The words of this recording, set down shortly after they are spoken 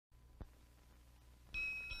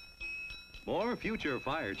for future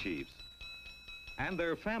fire chiefs and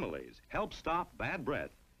their families. Help stop bad breath,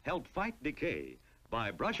 help fight decay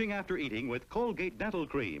by brushing after eating with Colgate Dental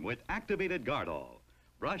Cream with activated Gardol.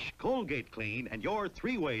 Brush Colgate clean and you're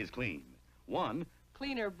 3 ways clean. 1.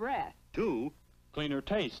 Cleaner breath. 2. Cleaner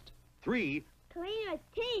taste. 3. Cleaner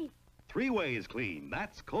teeth. 3 ways clean.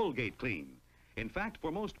 That's Colgate clean. In fact,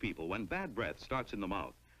 for most people, when bad breath starts in the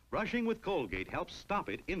mouth, brushing with Colgate helps stop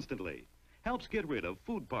it instantly. Helps get rid of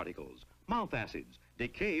food particles, mouth acids,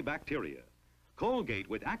 decay bacteria. Colgate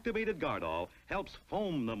with activated Gardol helps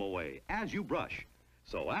foam them away as you brush.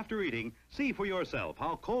 So after eating, see for yourself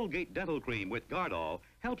how Colgate Dental Cream with Gardol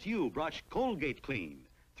helps you brush Colgate clean.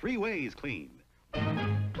 3 ways clean.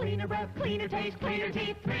 Cleaner breath, cleaner taste, cleaner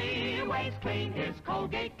teeth. 3 ways clean is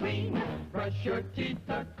Colgate clean. Brush your teeth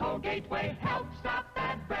the Colgate way. Help stop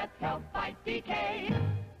bad breath, help fight decay.